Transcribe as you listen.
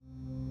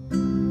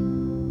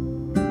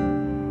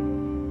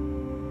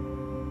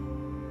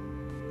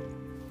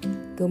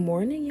Good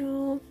morning,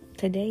 y'all.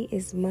 Today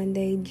is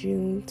Monday,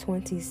 June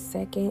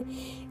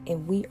 22nd,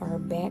 and we are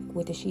back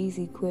with the She's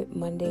Equipped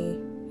Monday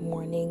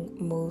Morning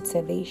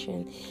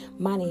Motivation.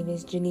 My name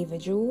is Geneva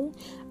Jewell.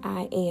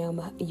 I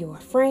am your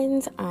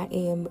friend. I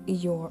am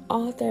your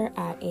author.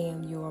 I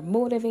am your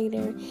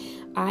motivator.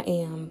 I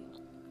am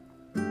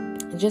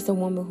just a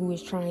woman who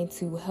is trying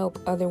to help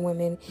other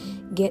women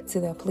get to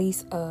the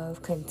place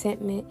of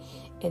contentment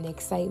and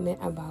excitement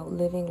about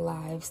living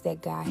lives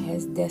that God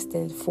has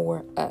destined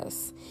for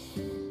us.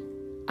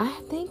 I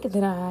think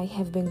that I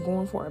have been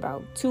going for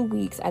about 2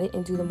 weeks. I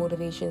didn't do the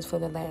motivations for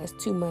the last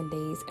 2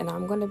 Mondays, and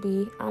I'm going to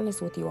be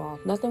honest with you all.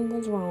 Nothing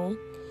was wrong.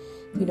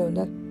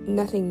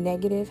 Nothing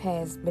negative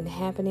has been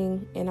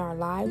happening in our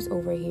lives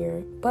over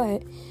here,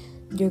 but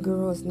your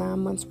girl is 9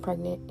 months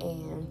pregnant,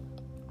 and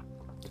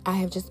I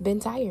have just been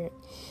tired.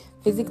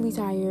 Physically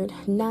tired,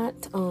 not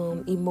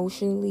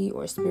emotionally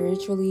or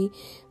spiritually,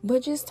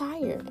 but just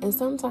tired. And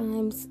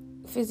sometimes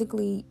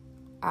physically,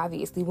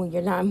 obviously, when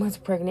you're 9 months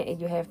pregnant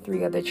and you have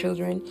 3 other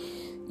children,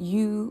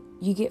 you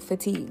get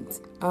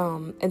fatigued.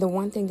 And the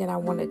one thing that I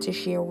wanted to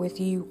share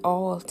with you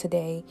all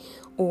today,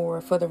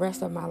 or for the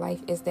rest of my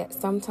life, is that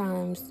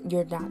sometimes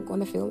you're not going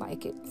to feel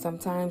like it.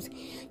 Sometimes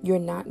you're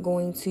not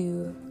going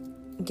to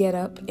get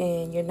up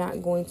and you're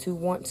not going to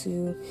want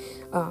to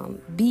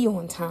be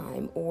on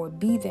time or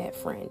be that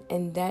friend,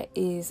 and that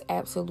is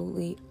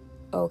absolutely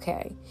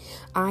okay.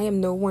 I am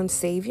no one's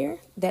savior.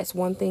 That's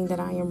one thing that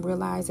I am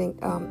realizing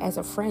as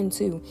a friend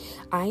too.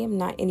 I am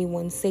not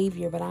anyone's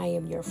savior, but I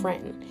am your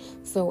friend.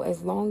 So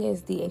as long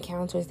as the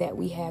encounters that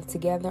we have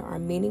together are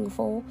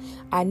meaningful,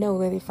 I know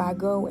that if I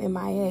go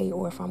MIA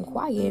or if I'm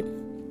quiet,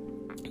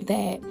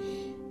 that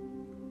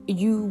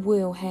you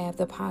will have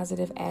the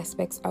positive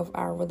aspects of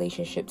our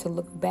relationship to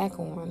look back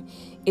on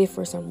if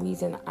for some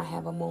reason I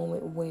have a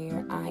moment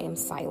where I am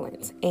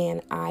silent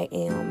and I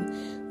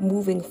am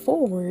moving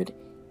forward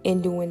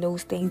in doing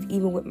those things,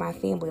 even with my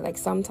family. Like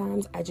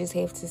sometimes I just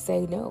have to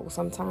say no.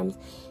 Sometimes,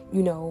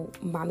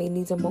 mommy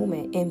needs a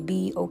moment, and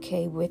be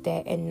okay with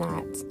that and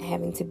not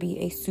having to be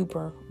a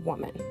super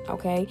woman.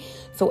 Okay.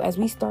 So as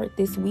we start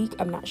this week,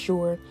 I'm not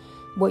sure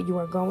what you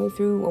are going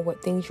through or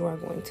what things you are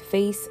going to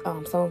face.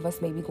 Some of us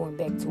may be going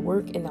back to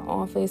work in the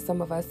office.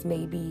 Some of us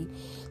may be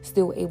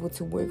still able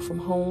to work from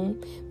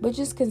home. But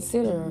just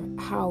consider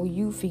how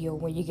you feel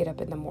when you get up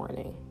in the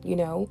morning.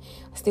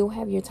 Still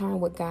have your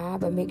time with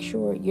God, but make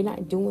sure you're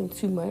not doing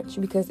too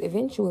much, because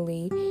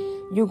eventually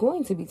you're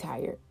going to be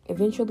tired.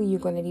 Eventually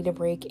you're going to need a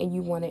break, and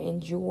you want to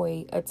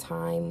enjoy a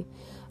time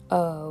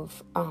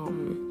of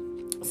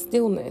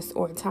stillness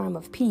or a time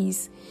of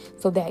peace,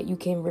 so that you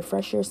can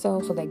refresh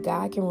yourself, so that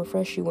God can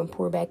refresh you and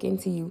pour back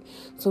into you,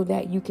 so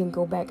that you can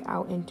go back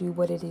out and do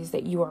what it is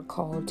that you are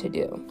called to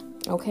do.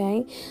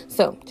 Okay,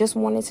 so just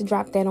wanted to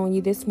drop that on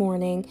you this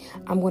morning.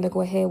 I'm going to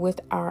go ahead with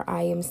our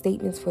I am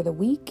statements for the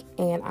week,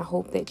 and I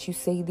hope that you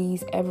say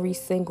these every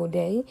single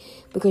day,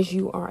 because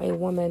you are a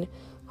woman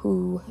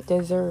who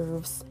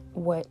deserves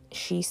what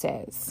she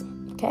says.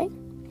 Okay,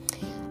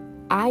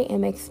 I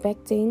am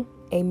expecting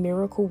a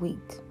miracle week.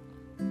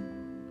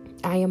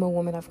 I am a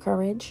woman of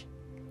courage.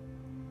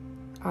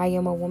 I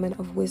am a woman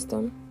of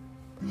wisdom.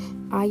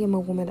 I am a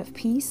woman of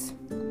peace.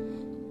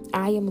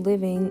 I am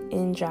living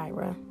in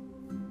Jireh.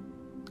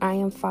 I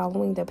am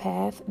following the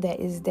path that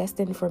is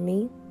destined for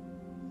me.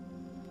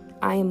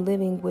 I am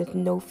living with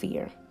no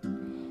fear.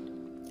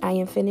 I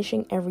am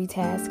finishing every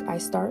task I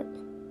start.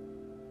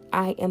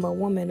 I am a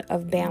woman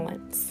of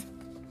balance.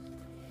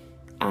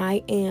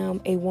 I am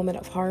a woman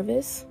of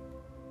harvest.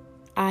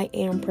 I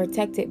am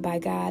protected by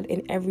God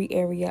in every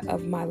area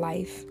of my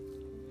life.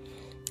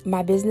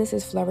 My business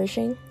is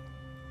flourishing.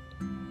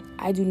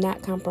 I do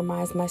not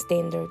compromise my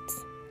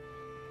standards.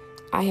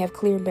 I have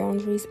clear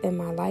boundaries in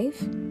my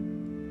life.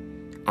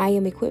 I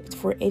am equipped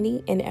for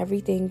any and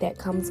everything that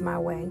comes my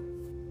way.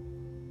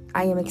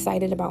 I am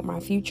excited about my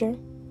future.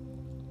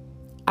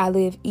 I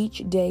live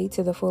each day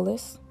to the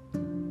fullest.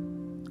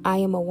 I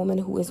am a woman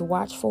who is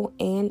watchful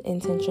and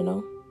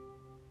intentional.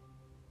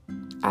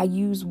 I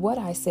use what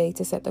I say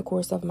to set the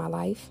course of my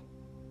life.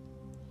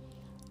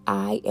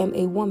 I am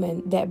a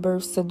woman that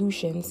births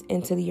solutions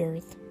into the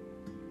earth.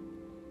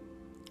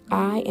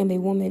 I am a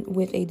woman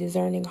with a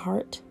discerning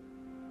heart.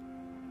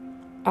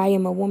 I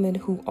am a woman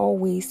who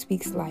always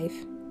speaks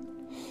life.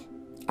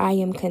 I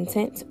am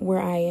content where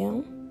I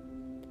am.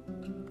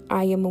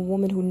 I am a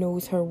woman who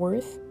knows her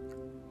worth.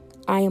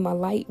 I am a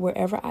light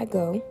wherever I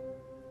go.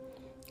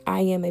 I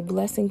am a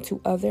blessing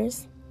to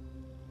others.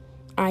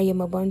 I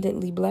am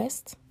abundantly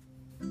blessed.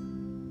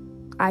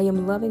 I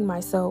am loving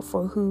myself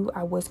for who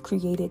I was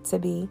created to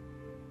be.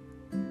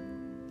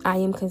 I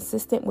am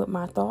consistent with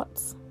my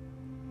thoughts.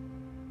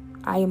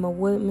 I am a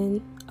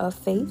woman of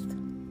faith.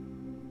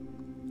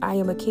 I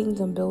am a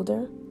kingdom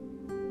builder.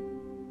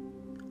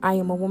 I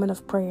am a woman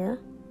of prayer.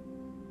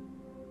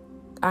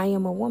 I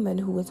am a woman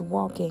who is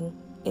walking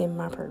in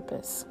my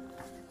purpose.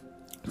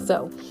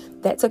 So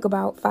that took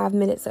about 5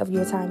 minutes of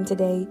your time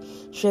today.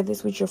 Share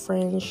this with your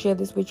friends, share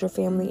this with your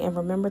family, and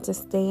remember to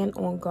stand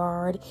on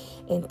guard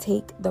and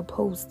take the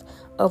post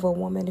of a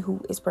woman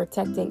who is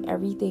protecting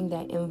everything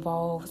that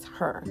involves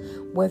her,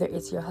 whether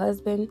it's your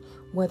husband,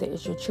 whether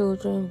it's your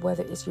children,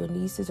 whether it's your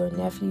nieces or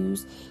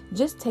nephews.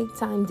 Just take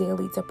time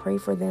daily to pray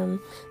for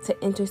them,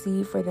 to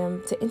intercede for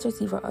them, to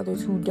intercede for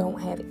others who don't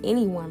have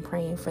anyone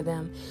praying for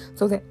them,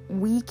 so that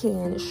we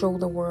can show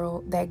the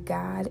world that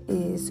God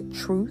is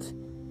truth,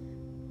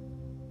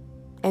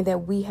 and that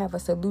we have a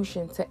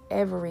solution to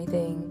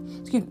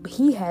everything.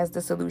 He has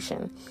the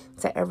solution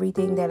to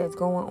everything that is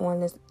going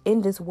on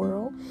in this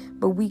world,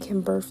 but we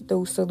can birth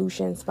those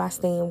solutions by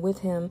staying with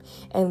him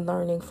and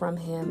learning from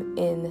him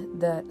in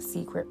the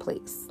secret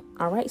place.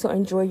 All right, so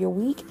enjoy your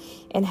week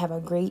and have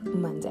a great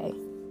Monday.